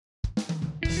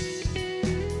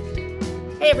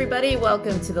Hey everybody,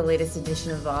 welcome to the latest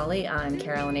edition of Volley. I'm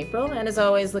Carolyn April, and as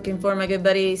always, looking for my good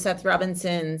buddy Seth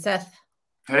Robinson. Seth.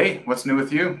 Hey, what's new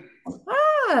with you?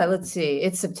 Let's see.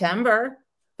 It's September.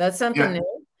 That's something Yeah,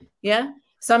 new. Yeah.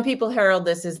 Some people herald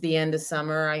this as the end of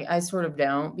summer. I sort of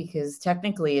don't because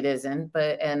technically it isn't,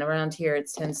 and around here it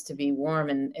tends to be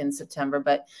warm in September,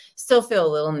 but still feel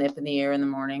a little nip in the air in the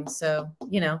morning. So,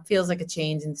 feels like a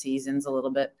change in seasons a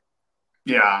little bit.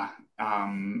 yeah.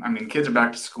 Kids are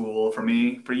back to school for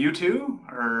me. For you too,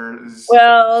 or is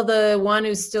Well, the one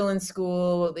who's still in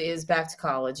school is back to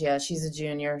college. Yeah, she's a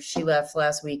junior. She left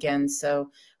last weekend,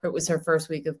 so it was her first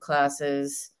week of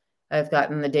classes. I've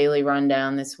gotten the daily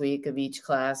rundown this week of each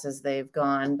class as they've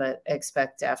gone, but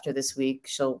expect after this week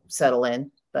she'll settle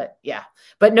in. But yeah,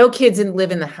 but no kids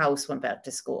live in the house went back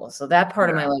to school, so yeah? that part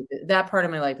of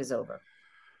my life is over.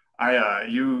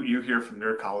 You hear from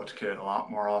your college kid a lot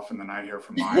more often than I hear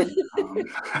from mine.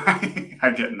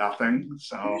 I get nothing.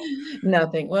 So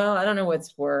Nothing. Well, I don't know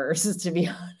what's worse, to be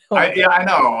I honest. yeah, I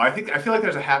know. I feel like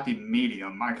there's a happy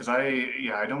medium because I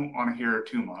don't want to hear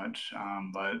too much.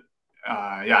 But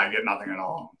yeah, I get nothing at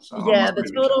all. So it Yeah, must the be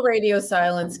the total joke. radio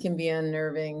silence can be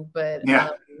unnerving, Yeah.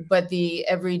 but the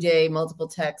everyday multiple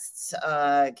texts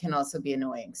can also be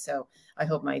annoying. So I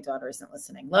hope my daughter isn't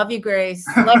listening. Love you, Grace.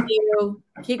 Love you.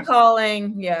 Keep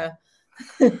calling. Yeah.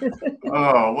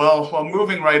 Oh, well,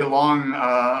 moving right along,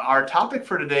 our topic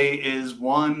for today is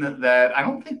one that I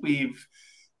don't think we've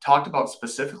talked about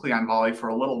specifically on Volley for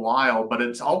a little while, but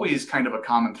it's always kind of a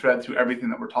common thread through everything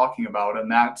that we're talking about,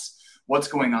 and that's what's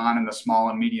going on in the small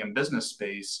and medium business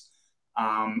space.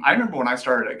 I remember when I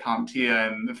started at CompTIA,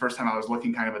 and the first time I was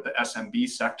looking kind of at the SMB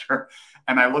sector,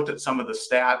 and I looked at some of the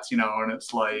stats, and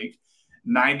it's like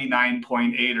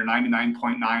 99.8 or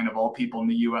 99.9 of all people in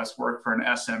the US work for an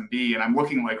SMB. And I'm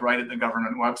looking like right at the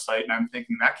government website and I'm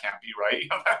thinking that can't be right.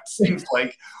 That seems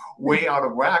like way out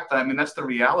of whack. But I mean, that's the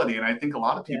reality. And I think a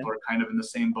lot of Yeah. people are kind of in the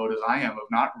same boat as I am of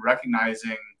not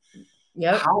recognizing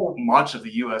Yep. how much of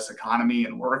the US economy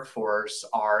and workforce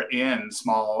are in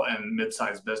small and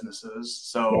mid-sized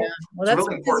businesses. Yeah. So Well, it's a that's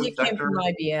really because important you came from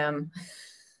sector. IBM.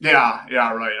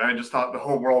 Yeah, right. I just thought the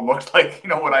whole world looked like,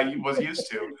 what I was used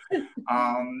to.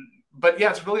 But yeah,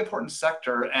 it's a really important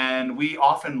sector, and we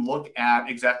often look at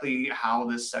exactly how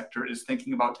this sector is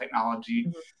thinking about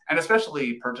technology, and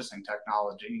especially purchasing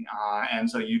technology. And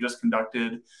so you just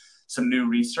conducted some new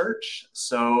research.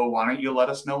 So why don't you let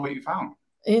us know what you found?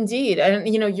 Indeed. And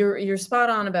you're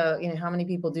spot on about, how many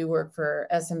people do work for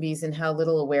SMBs and how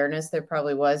little awareness there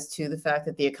probably was to the fact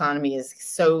that the economy is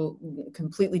so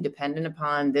completely dependent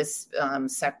upon this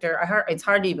sector. It's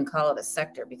hard to even call it a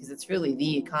sector because it's really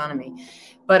the economy.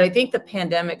 But I think the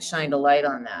pandemic shined a light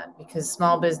on that because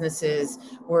small businesses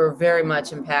were very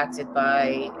much impacted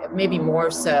by, maybe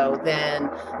more so than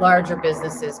larger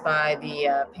businesses, by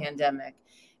the pandemic.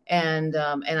 And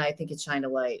I think it shined a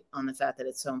light on the fact that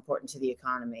it's so important to the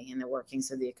economy and the workings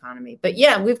of the economy. But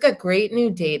yeah, we've got great new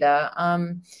data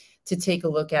to take a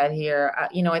look at here.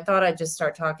 I thought I'd just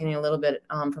start talking a little bit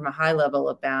from a high level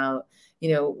about,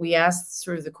 we asked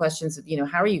sort of the questions of,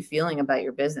 how are you feeling about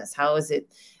your business? How is it?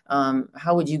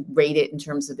 How would you rate it in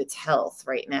terms of its health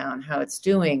right now and how it's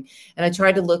doing? And I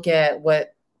tried to look at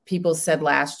what people said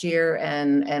last year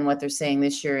and what they're saying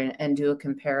this year and do a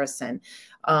comparison.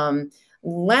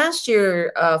 Last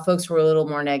year, folks were a little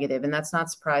more negative, and that's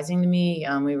not surprising to me.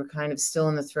 We were kind of still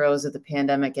in the throes of the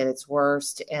pandemic at its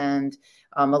worst, and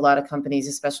a lot of companies,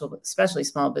 especially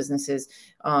small businesses,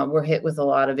 were hit with a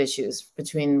lot of issues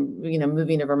between,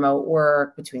 moving to remote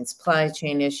work, between supply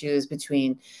chain issues,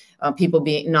 between people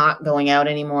being not going out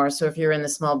anymore. So if you're in the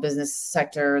small business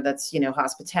sector, that's,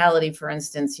 hospitality, for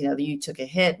instance, you took a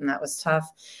hit and that was tough.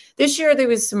 This year, there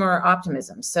was some more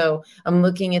optimism. So I'm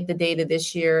looking at the data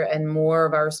this year, and more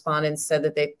of our respondents said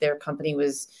that their company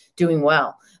was doing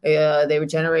well. They were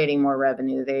generating more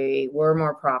revenue. They were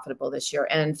more profitable this year,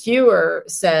 and fewer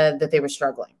said that they were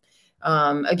struggling.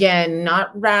 Again,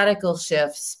 not radical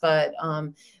shifts, but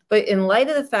in light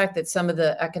of the fact that some of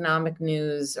the economic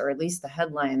news, or at least the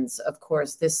headlines, of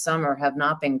course, this summer have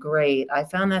not been great, I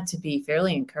found that to be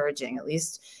fairly encouraging. At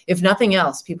least, if nothing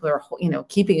else, people are,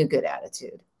 keeping a good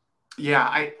attitude.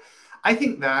 Yeah, I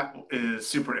think that is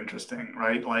super interesting,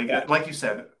 right? Yeah. Like you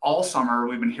said, all summer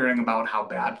we've been hearing about how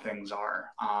bad things are,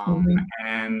 Mhm.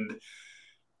 and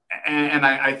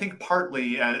I think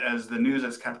partly as the news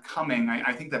has kept coming,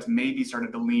 I think that's maybe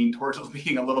started to lean towards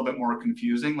being a little bit more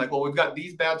confusing. Like, well, we've got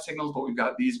these bad signals, but we've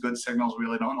got these good signals. We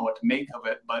really don't know what to make of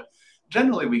it. But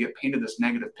generally, we get painted this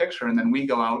negative picture, and then we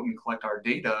go out and collect our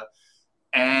data,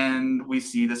 and we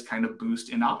see this kind of boost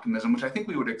in optimism, which I think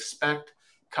we would expect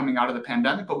coming out of the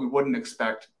pandemic, but we wouldn't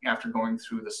expect after going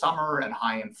through the summer and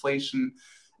high inflation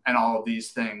and all of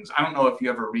these things. I don't know if you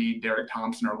ever read Derek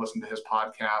Thompson or listen to his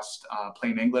podcast,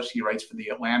 Plain English. He writes for The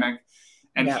Atlantic.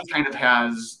 And he kind of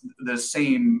has the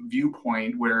same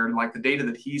viewpoint where like the data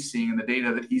that he's seeing and the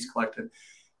data that he's collected,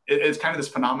 it's kind of this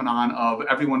phenomenon of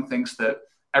everyone thinks that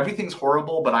everything's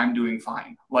horrible, but I'm doing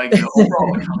fine. Like the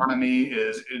overall economy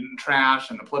is in trash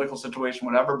and the political situation,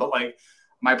 whatever. But like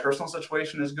my personal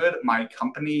situation is good. My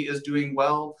company is doing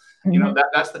well. You know,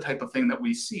 that's the type of thing that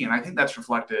we see. And I think that's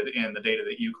reflected in the data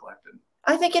that you collected.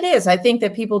 I think it is. I think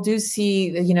that people do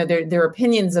see, you know, their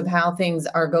opinions of how things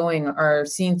are going are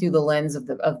seen through the lens of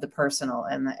the personal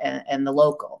and the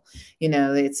local. You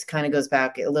know, it's kind of goes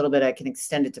back a little bit. I can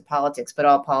extend it to politics, but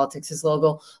all politics is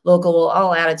local. Local,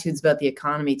 all attitudes about the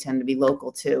economy tend to be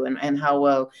local too, and how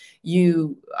well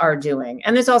you are doing.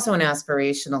 And there's also an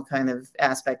aspirational kind of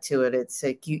aspect to it. It's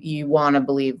like you want to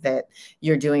believe that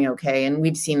you're doing okay, and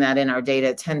we've seen that in our data.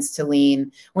 It tends to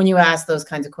lean when you ask those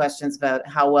kinds of questions about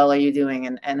how well are you doing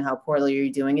and how poorly are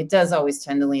you doing, it does always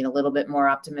tend to lean a little bit more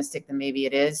optimistic than maybe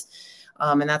it is.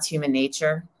 And that's human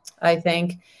nature, I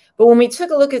think. But when we took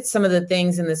a look at some of the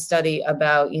things in the study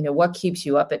about, you know, what keeps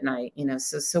you up at night, you know,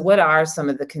 so what are some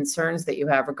of the concerns that you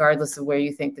have, regardless of where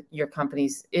you think that your company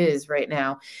is right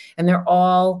now? And they're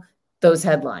all those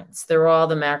headlines. They're all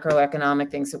the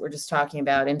macroeconomic things that we're just talking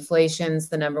about. Inflation's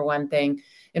the number one thing.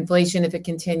 Inflation, if it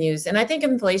continues, and I think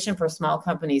inflation for small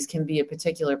companies can be a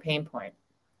particular pain point.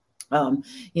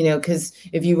 You know, because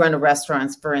if you run a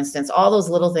restaurant, for instance, all those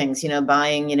little things, you know,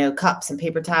 buying, you know, cups and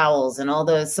paper towels and all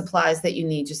the supplies that you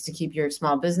need just to keep your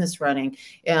small business running,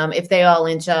 if they all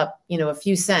inch up, you know, a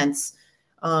few cents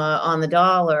on the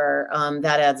dollar,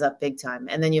 that adds up big time.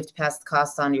 And then you have to pass the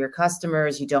cost on to your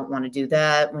customers. You don't want to do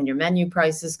that when your menu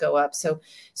prices go up. So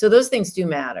those things do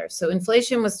matter. So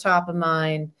inflation was top of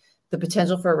mind. The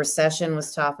potential for a recession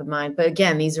was top of mind. But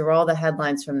again, these are all the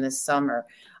headlines from this summer.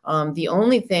 The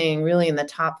only thing really in the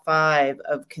top 5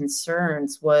 of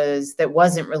concerns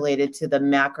wasn't related to the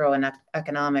macro and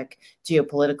economic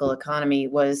geopolitical economy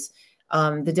was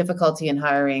the difficulty in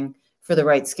hiring for the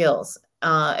right skills.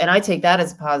 And I take that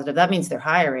as a positive. That means they're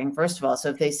hiring, first of all. So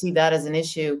if they see that as an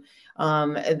issue,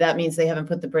 that means they haven't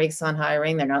put the brakes on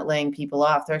hiring. They're not laying people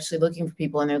off. They're actually looking for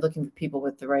people, and they're looking for people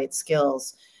with the right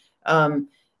skills.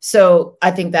 So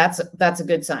I think that's a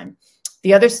good sign.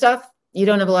 The other stuff, you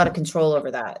don't have a lot of control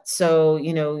over that. So,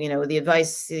 you know, the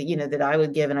advice, you know, that I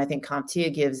would give, and I think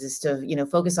CompTIA gives, is to, you know,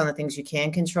 focus on the things you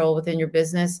can control within your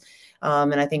business.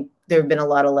 And I think there have been a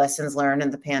lot of lessons learned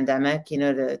in the pandemic, you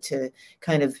know, to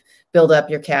kind of build up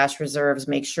your cash reserves,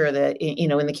 make sure that, you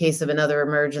know, in the case of another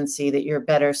emergency, that you're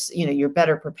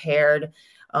better prepared.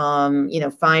 You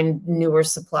know, find newer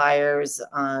suppliers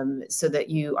so that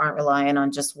you aren't relying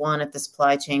on just one if the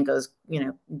supply chain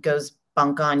goes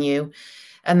bunk on you,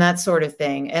 and that sort of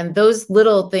thing. And those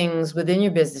little things within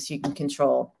your business you can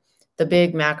control. The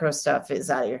big macro stuff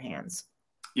is out of your hands.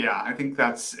 Yeah, I think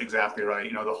that's exactly right.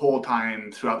 You know, the whole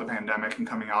time throughout the pandemic and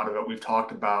coming out of it, we've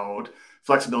talked about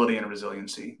flexibility and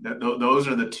resiliency. Those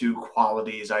are the 2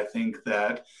 qualities I think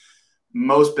that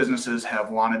most businesses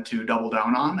have wanted to double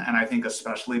down on. And I think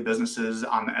especially businesses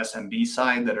on the SMB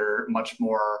side that are much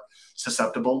more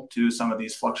susceptible to some of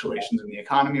these fluctuations in the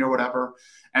economy or whatever.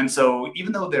 And so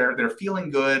even though they're feeling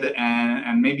good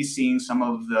and maybe seeing some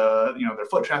of the, you know, their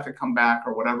foot traffic come back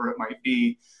or whatever it might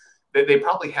be, they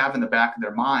probably have in the back of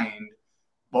their mind,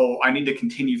 well, I need to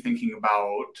continue thinking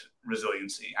about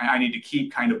resiliency. I need to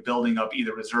keep kind of building up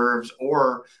either reserves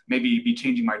or maybe be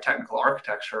changing my technical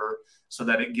architecture so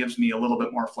that it gives me a little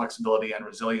bit more flexibility and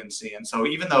resiliency. And so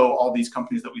even though all these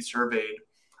companies that we surveyed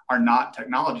are not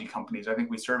technology companies, I think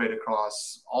we surveyed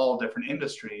across all different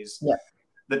industries. Yeah.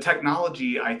 The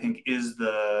technology, I think, is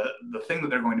the thing that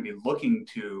they're going to be looking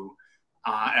to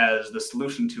as the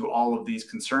solution to all of these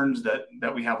concerns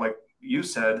that we have. Like you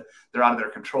said, they're out of their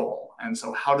control. And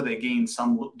so how do they gain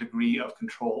some degree of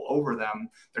control over them?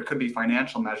 There could be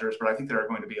financial measures, but I think there are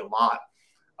going to be a lot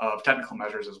of technical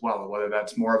measures as well, whether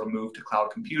that's more of a move to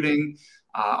cloud computing,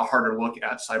 a harder look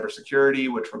at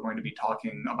cybersecurity, which we're going to be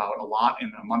talking about a lot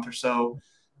in a month or so.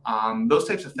 Those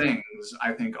types of things,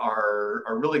 I think, are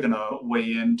really going to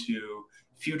weigh into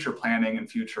future planning and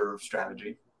future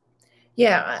strategy.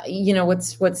 Yeah, you know,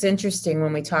 what's interesting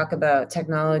when we talk about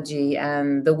technology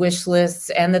and the wish lists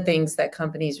and the things that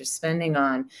companies are spending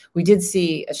on, we did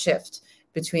see a shift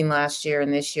between last year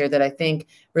and this year that I think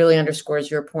really underscores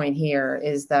your point here,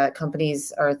 is that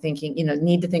companies are thinking, you know,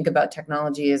 need to think about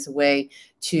technology as a way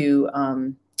to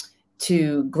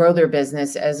grow their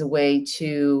business, as a way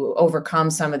to overcome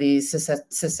some of these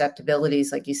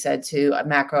susceptibilities, like you said, to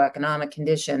macroeconomic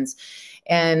conditions.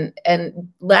 And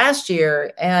last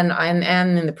year and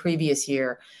in the previous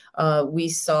year, we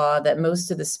saw that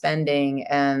most of the spending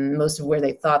and most of where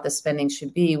they thought the spending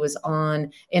should be was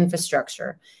on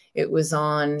infrastructure. It was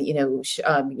on,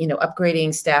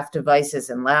 upgrading staff devices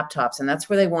and laptops. And that's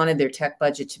where they wanted their tech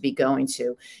budget to be going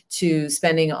to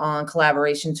spending on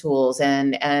collaboration tools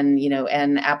and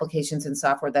applications and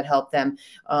software that help them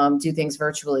do things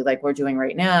virtually like we're doing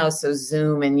right now. So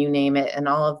Zoom and you name it, and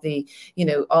all the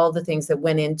things that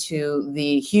went into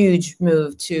the huge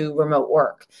move to remote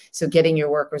work. So getting your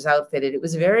workers outfitted. It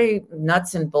was very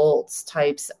nuts and bolts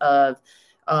types of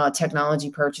technology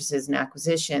purchases and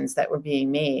acquisitions that were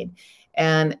being made.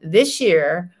 And this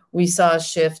year, we saw a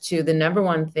shift to the number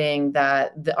one thing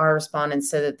that our respondents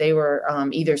said that they were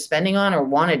either spending on or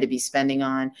wanted to be spending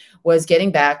on was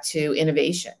getting back to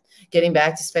innovation, getting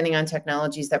back to spending on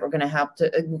technologies that were going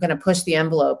to push the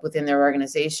envelope within their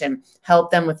organization,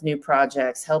 help them with new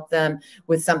projects, help them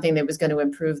with something that was going to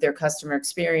improve their customer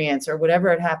experience or whatever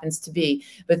it happens to be,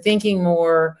 but thinking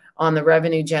more on the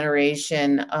revenue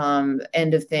generation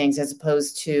end of things as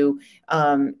opposed to,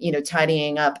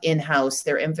 tidying up in-house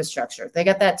their infrastructure. They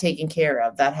got that taken care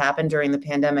of. That happened during the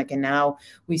pandemic. And now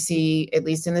we see, at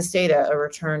least in this data, a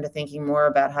return to thinking more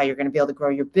about how you're going to be able to grow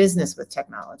your business with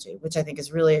technology, which I think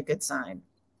is really a good sign.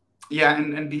 Yeah,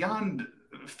 and beyond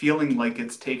feeling like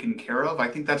it's taken care of, I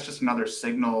think that's just another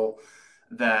signal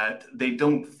that they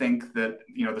don't think that,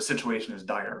 the situation is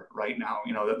dire right now,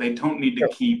 that they don't need to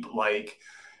keep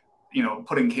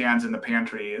putting cans in the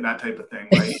pantry and that type of thing,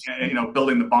 right?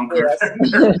 Building the bunker. Yes.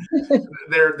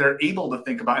 They're able to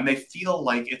think about, and they feel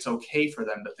like it's okay for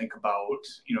them to think about,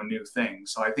 new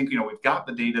things. So I think, we've got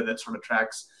the data that sort of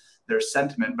tracks their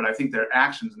sentiment, but I think their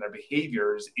actions and their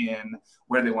behaviors in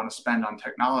where they want to spend on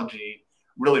technology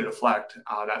really reflect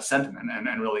that sentiment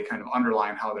and really kind of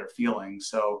underline how they're feeling.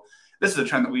 So this is a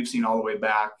trend that we've seen all the way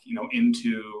back,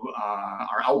 into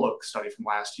our Outlook study from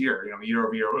last year. Year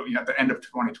over year, at the end of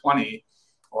 2020,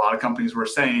 a lot of companies were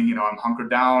saying, I'm hunkered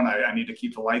down. I need to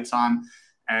keep the lights on.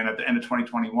 And at the end of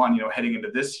 2021, heading into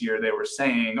this year, they were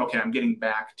saying, okay, I'm getting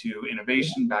back to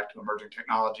innovation, back to emerging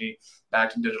technology,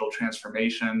 back to digital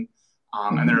transformation.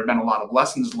 And there have been a lot of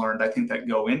lessons learned, I think, that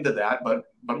go into that.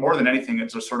 But more than anything,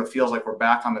 it just sort of feels like we're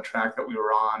back on the track that we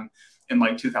were on in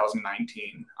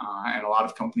 2019. And a lot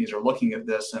of companies are looking at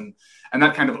this, and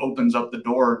that kind of opens up the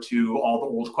door to all the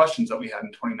old questions that we had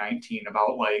in 2019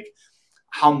 about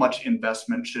how much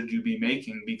investment should you be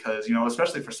making? Because,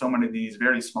 especially for so many of these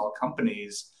very small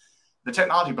companies, the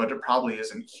technology budget probably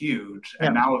isn't huge. Yeah.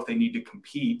 And now if they need to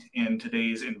compete in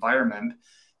today's environment,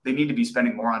 they need to be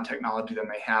spending more on technology than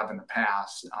they have in the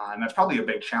past. And that's probably a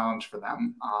big challenge for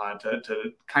them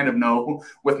to kind of know,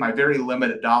 with my very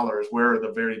limited dollars, where are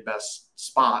the very best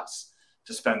spots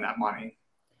to spend that money.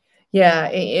 Yeah,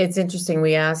 it's interesting.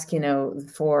 We ask,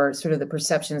 for sort of the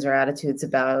perceptions or attitudes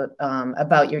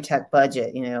about your tech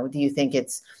budget. Do you think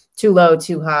it's too low,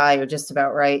 too high, or just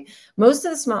about right? Most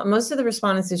of the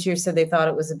respondents this year said they thought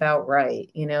it was about right.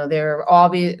 There are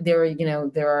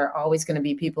always going to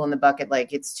be people in the bucket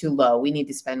like it's too low, we need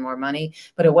to spend more money,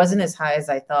 but it wasn't as high as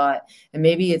I thought. And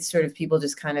maybe it's sort of people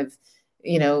just kind of,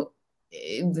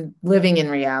 living in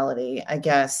reality, I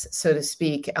guess, so to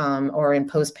speak, or in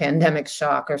post-pandemic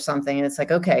shock or something. And it's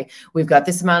like, okay, we've got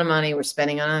this amount of money, we're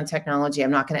spending on technology.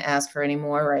 I'm not going to ask for any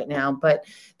more right now, but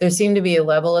there seemed to be a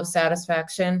level of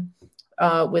satisfaction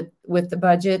with the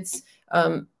budgets.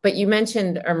 But you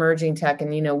mentioned emerging tech,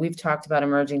 and, we've talked about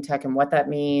emerging tech and what that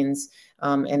means.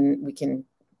 And we can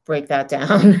break that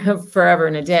down forever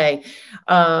and a day.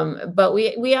 But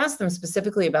we asked them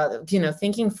specifically about,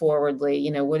 thinking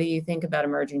forwardly, what do you think about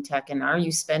emerging tech, and are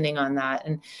you spending on that?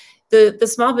 And the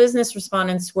small business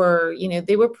respondents were,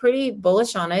 they were pretty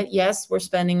bullish on it. Yes, we're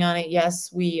spending on it.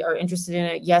 Yes, we are interested in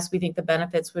it. Yes, we think the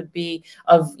benefits would be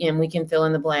and we can fill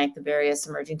in the blank, the various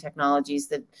emerging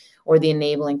technologies or the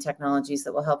enabling technologies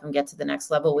that will help them get to the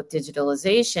next level with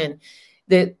digitalization.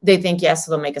 They think, yes,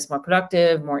 it'll make us more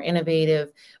productive, more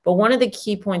innovative. But one of the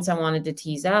key points I wanted to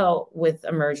tease out with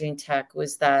emerging tech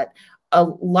was that a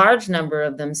large number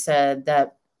of them said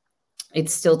that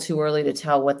it's still too early to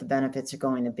tell what the benefits are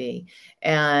going to be.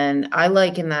 And I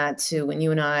liken that to when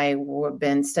you and I have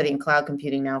been studying cloud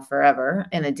computing now forever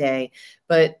and a day,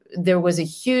 but there was a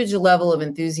huge level of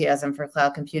enthusiasm for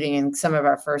cloud computing in some of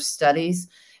our first studies.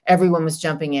 Everyone was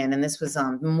jumping in, and this was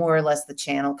more or less the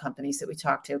channel companies that we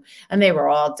talked to, and they were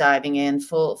all diving in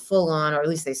full on, or at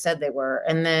least they said they were.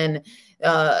 And then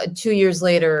 2 years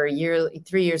later,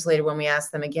 3 years later, when we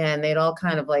asked them again, they'd all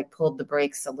kind of like pulled the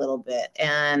brakes a little bit.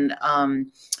 And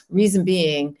reason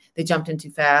being, they jumped in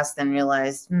too fast and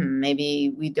realized,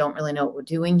 maybe we don't really know what we're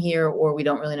doing here, or we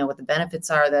don't really know what the benefits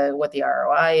are, what the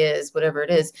ROI is, whatever it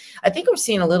is. I think we're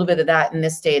seeing a little bit of that in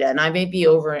this data, and I may be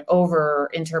over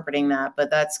interpreting that, but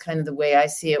that's kind of the way I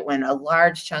see it, when a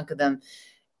large chunk of them,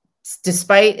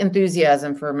 despite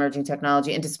enthusiasm for emerging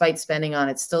technology and despite spending on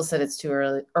it, still said it's too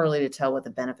early to tell what the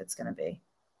benefit's going to be.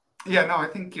 Yeah, no, I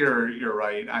think you're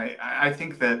right. I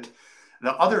think that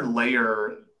the other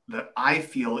layer that I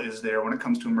feel is there when it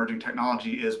comes to emerging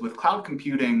technology is with cloud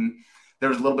computing,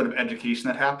 there's a little bit of education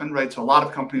that happened, right? So a lot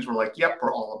of companies were like, yep,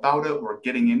 we're all about it. We're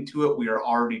getting into it. We are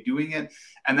already doing it.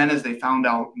 And then as they found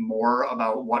out more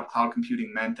about what cloud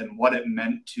computing meant and what it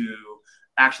meant to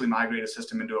actually migrate a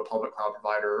system into a public cloud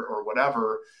provider or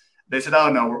whatever, they said,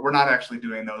 oh, no, we're not actually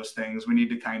doing those things. We need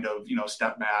to kind of,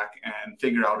 step back and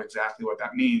figure out exactly what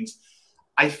that means.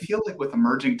 I feel like with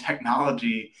emerging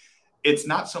technology, it's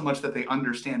not so much that they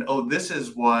understand, oh, this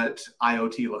is what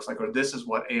IoT looks like, or this is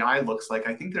what AI looks like.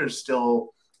 I think there's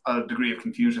still a degree of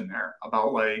confusion there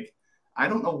about, like, I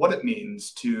don't know what it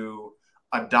means to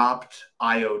adopt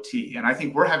IoT. And I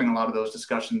think we're having a lot of those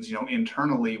discussions,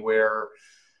 internally, where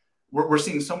we're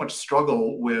seeing so much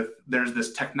struggle with, there's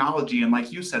this technology, and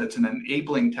like you said, it's an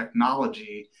enabling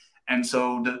technology. And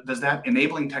so does that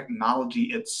enabling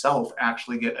technology itself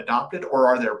actually get adopted, or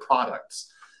are there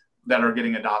products that are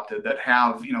getting adopted that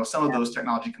have, some of those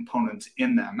technology components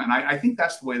in them? And I think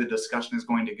that's the way the discussion is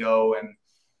going to go.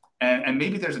 And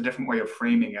maybe there's a different way of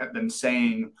framing it than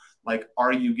saying, like,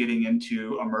 are you getting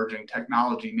into emerging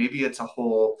technology? Maybe it's a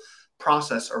whole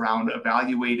process around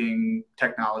evaluating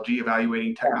technology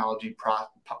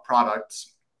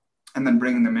products, and then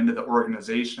bringing them into the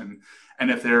organization.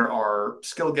 And if there are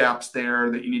skill gaps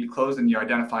there that you need to close, then you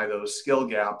identify those skill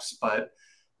gaps. But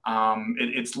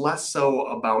it's less so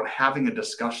about having a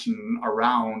discussion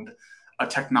around a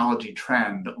technology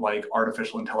trend like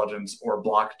artificial intelligence or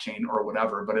blockchain or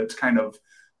whatever, but it's kind of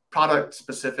product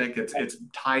specific. It's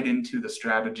tied into the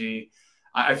strategy.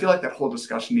 I feel like that whole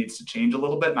discussion needs to change a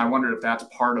little bit. And I wonder if that's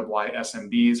part of why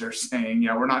SMBs are saying,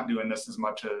 yeah, we're not doing this as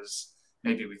much as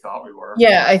maybe we thought we were.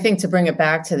 Yeah, I think to bring it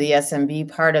back to the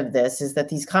SMB part of this is that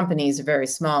these companies are very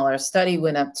small. Our study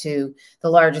went up to the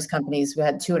largest companies who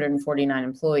had 249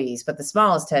 employees, but the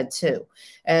smallest had 2.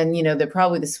 And,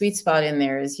 probably the sweet spot in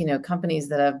there is, companies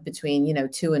that have between,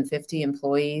 2 and 50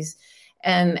 employees.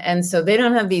 And so they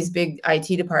don't have these big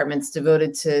IT departments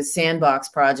devoted to sandbox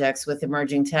projects with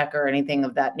emerging tech or anything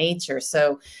of that nature.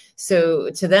 So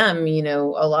to them,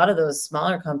 a lot of those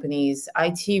smaller companies,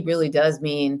 IT really does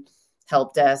mean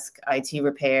help desk, IT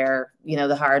repair,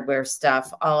 the hardware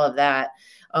stuff, all of that.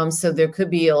 So there could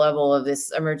be a level of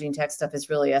this emerging tech stuff is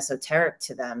really esoteric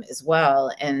to them as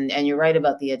well. And you're right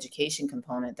about the education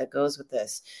component that goes with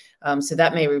this. So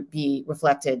that may be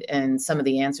reflected in some of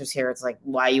the answers here. It's like,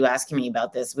 why are you asking me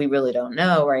about this? We really don't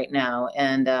know right now.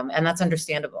 And that's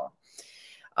understandable.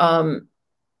 And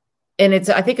it's,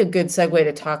 I think, a good segue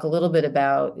to talk a little bit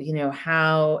about,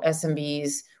 how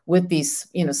SMBs with these,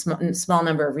 small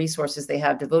number of resources they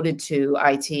have devoted to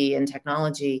IT and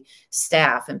technology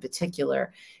staff in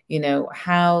particular,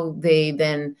 how they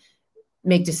then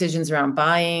make decisions around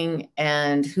buying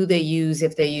and who they use,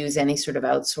 if they use any sort of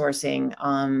outsourcing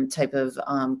type of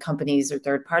companies or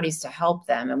third parties to help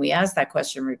them. And we ask that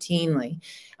question routinely.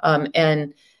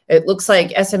 And it looks like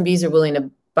SMBs are willing to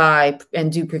buy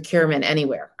and do procurement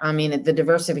anywhere. I mean, the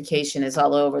diversification is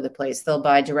all over the place. They'll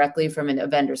buy directly from a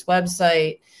vendor's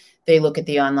website. They look at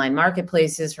the online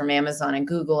marketplaces from Amazon and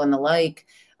Google and the like.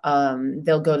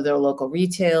 They'll go to their local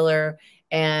retailer,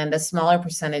 and a smaller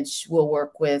percentage will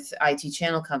work with IT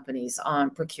channel companies on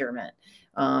procurement.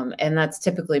 And that's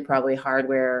typically probably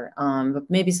hardware, but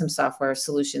maybe some software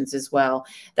solutions as well.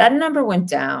 That number went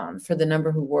down for the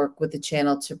number who work with the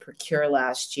channel to procure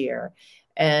last year.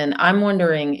 And I'm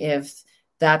wondering if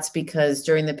that's because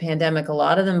during the pandemic, a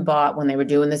lot of them bought when they were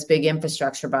doing this big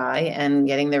infrastructure buy and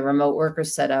getting their remote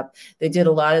workers set up. They did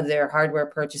a lot of their hardware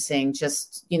purchasing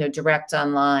just, direct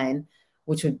online,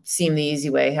 which would seem the easy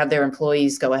way, have their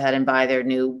employees go ahead and buy their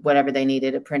new, whatever they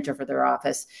needed, a printer for their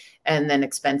office, and then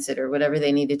expense it or whatever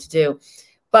they needed to do.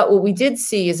 But what we did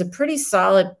see is a pretty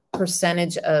solid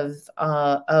percentage of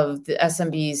the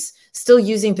SMBs still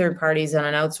using third parties on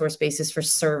an outsourced basis for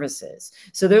services.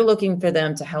 So they're looking for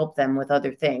them to help them with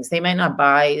other things. They might not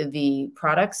buy the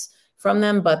products from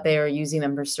them, but they are using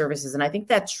them for services. And I think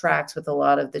that tracks with a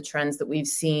lot of the trends that we've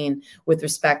seen with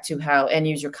respect to how end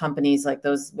user companies like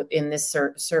those in this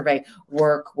survey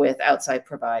work with outside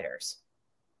providers.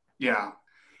 Yeah.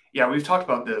 Yeah, we've talked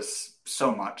about this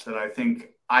so much that I think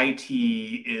IT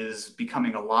is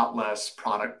becoming a lot less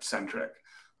product centric.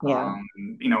 Yeah.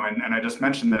 And I just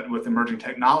mentioned that with emerging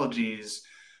technologies,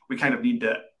 we kind of need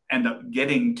to end up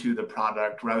getting to the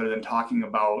product rather than talking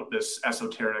about this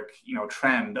esoteric,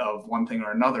 trend of one thing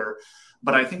or another.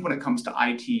 But I think when it comes to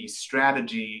IT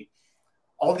strategy,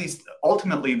 all these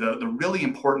ultimately the really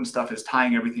important stuff is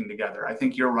tying everything together. I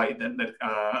think you're right that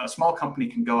a small company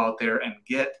can go out there and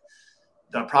get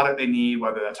the product they need,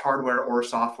 whether that's hardware or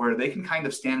software. They can kind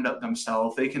of stand it up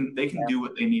themselves. They can do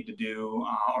what they need to do,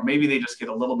 or maybe they just get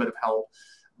a little bit of help.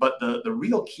 But the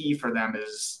real key for them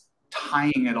is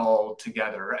tying it all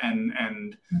together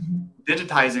and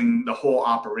digitizing the whole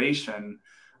operation,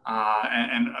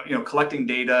 and collecting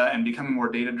data and becoming more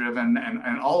data driven,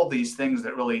 and all of these things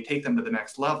that really take them to the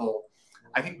next level.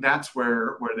 I think that's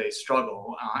where they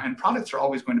struggle, and products are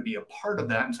always going to be a part of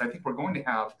that. And so I think we're going to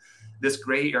have this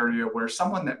gray area where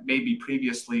someone that maybe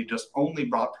previously just only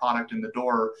brought product in the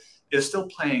door is still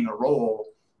playing a role,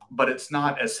 but it's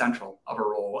not as central of a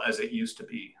role as it used to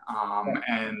be.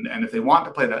 And if they want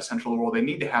to play that central role, they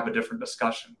need to have a different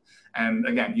discussion. And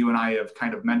again, you and I have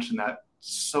kind of mentioned that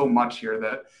so much here,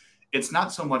 that it's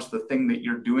not so much the thing that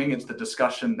you're doing, it's the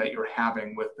discussion that you're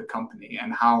having with the company,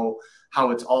 and how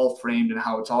it's all framed and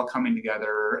how it's all coming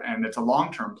together. And it's a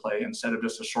long-term play instead of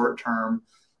just a short-term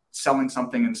selling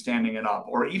something and standing it up,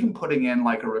 or even putting in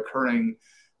like a recurring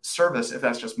service. If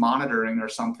that's just monitoring or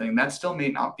something, that still may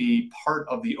not be part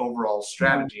of the overall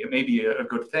strategy. It may be a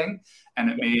good thing, and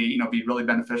it may be really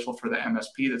beneficial for the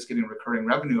MSP that's getting recurring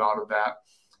revenue out of that,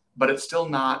 but it's still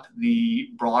not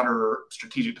the broader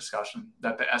strategic discussion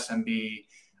that the SMB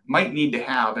might need to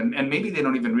have. And maybe they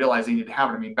don't even realize they need to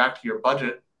have it. I mean, back to your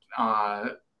budget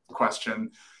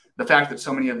question, the fact that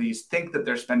so many of these think that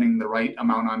they're spending the right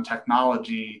amount on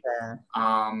technology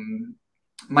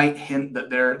might hint that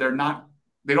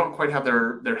they don't quite have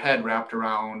their head wrapped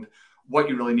around what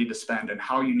you really need to spend and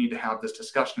how you need to have this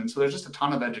discussion. And so there's just a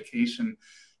ton of education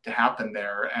to happen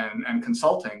there, and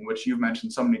consulting, which you've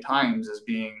mentioned so many times as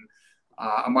being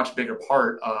a much bigger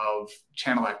part of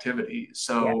channel activity.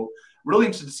 So really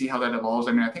interested to see how that evolves.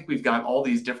 I mean, I think we've got all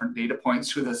these different data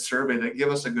points through this survey that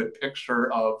give us a good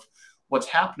picture of what's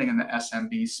happening in the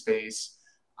SMB space.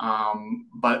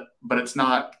 But it's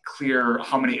not clear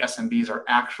how many SMBs are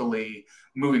actually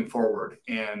moving forward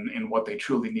in what they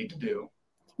truly need to do.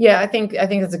 Yeah, I think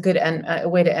that's a good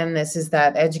way to end this, is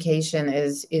that education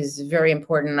is very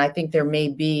important. I think there may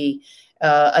be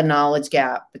a knowledge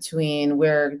gap between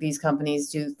where these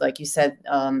companies do, like you said,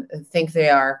 think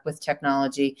they are with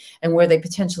technology and where they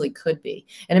potentially could be.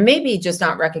 And it may be just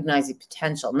not recognizing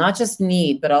potential, not just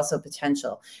need, but also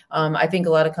potential. I think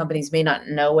a lot of companies may not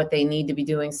know what they need to be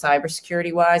doing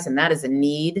cybersecurity wise, and that is a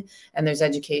need. And there's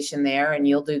education there, and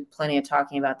you'll do plenty of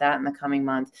talking about that in the coming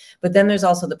month. But then there's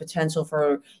also the potential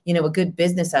for, a good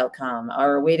business outcome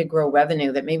or a way to grow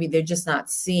revenue that maybe they're just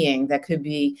not seeing, that could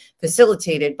be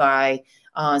facilitated by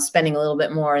spending a little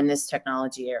bit more in this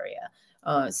technology area.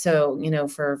 So,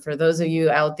 for those of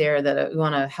you out there that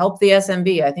want to help the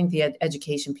SMB, I think the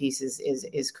education piece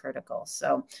is critical.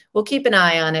 So we'll keep an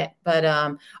eye on it,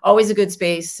 but always a good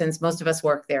space since most of us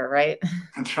work there, right?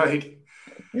 That's right.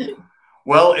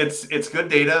 Well, it's good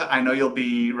data. I know you'll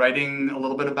be writing a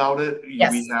little bit about it.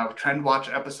 Yes. We have Trend Watch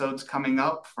episodes coming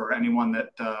up for anyone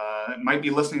that might be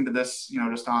listening to this,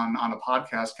 just on a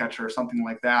podcast catcher or something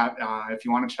like that. If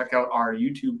you want to check out our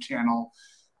YouTube channel,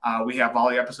 we have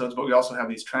volley episodes, but we also have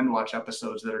these Trend Watch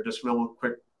episodes that are just real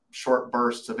quick, short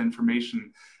bursts of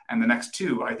information. And the next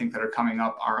two, I think, that are coming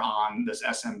up are on this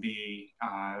SMB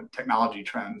technology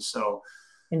trend. So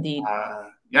indeed.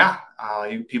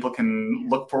 People can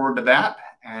look forward to that.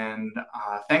 And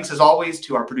thanks as always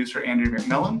to our producer, Andrea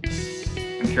McMillan.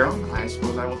 And Carolyn, I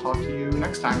suppose I will talk to you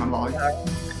next time on Volley.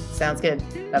 Sounds good.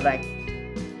 Bye-bye.